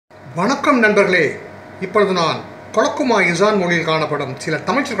வணக்கம் நண்பர்களே. இப்பொழுது நான் கொலக்குமா இசான் மொழியில் காணப்படும் சில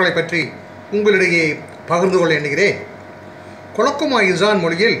தமிழ்ச்சொற்களை பற்றி உங்களிடையே பகிர்ந்து கொள்ள எண்ணுகிறேன். கொலக்குமா இசான்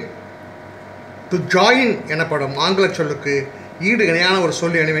மொழியில் டு ஜாயின் எனப்படும் ஆங்கில சொல்லுக்கு ஈடு இணையான ஒரு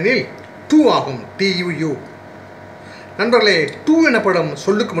சொல் என்னவெனில் டு ஆகும். TUU. நண்பர்களே, டு எனப்படும்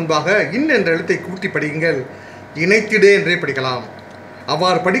சொல்லுக்கு முன்பாக இன் என்ற எழுத்தை கூட்டி படியுங்கள். இணைத்திடு என்றே படிக்கலாம்.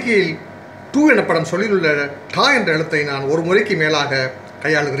 அவ்வாறு படிக்கையில் டு எனப்படும் சொல்லில் உள்ள டா என்ற எழுத்தை நான் ஒரு முறைக்கு மேலாக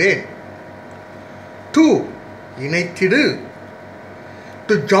கையாளுகிறேன். டு இணைத்திடு.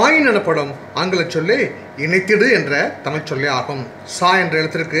 டு ஜாயின் எனப்படும் ஆங்கில சொல்லே இணைத்திடு என்ற தமிழ் சொல்லே ஆகும். சா என்ற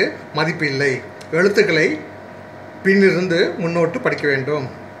எழுத்திற்கு மதிப்பு இல்லை. எழுத்துக்களை பின்னிருந்து முன்னோட்டு படிக்க வேண்டும்.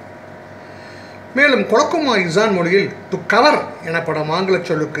 மேலும் கொலக்குமா இசான் மொழியில் டு கவர் எனப்படும் ஆங்கில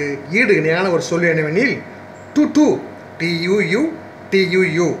சொல்லுக்கு ஈடு இணையான ஒரு சொல் என்னவெனில் டு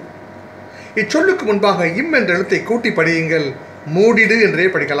TUU. இச்சொல்லுக்கு முன்பாக இம் என்ற எழுத்தை கூட்டி படியுங்கள். மூடிடு என்றே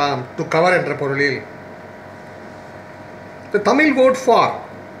படிக்கலாம். டு கவர் என்ற பொருளில். The Tamil word for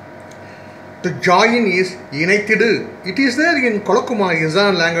to join is inaiththidu. It is there in Kolokuma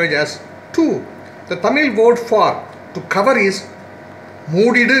Izon language as to. The Tamil word for to cover is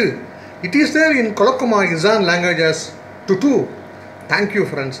moodidu. It is there in Kolokuma Izon language as to. Thank you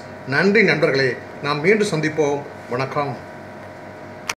friends. நன்றி நண்பர்களே. நாம் மீண்டும் சந்திப்போம். வணக்கம்.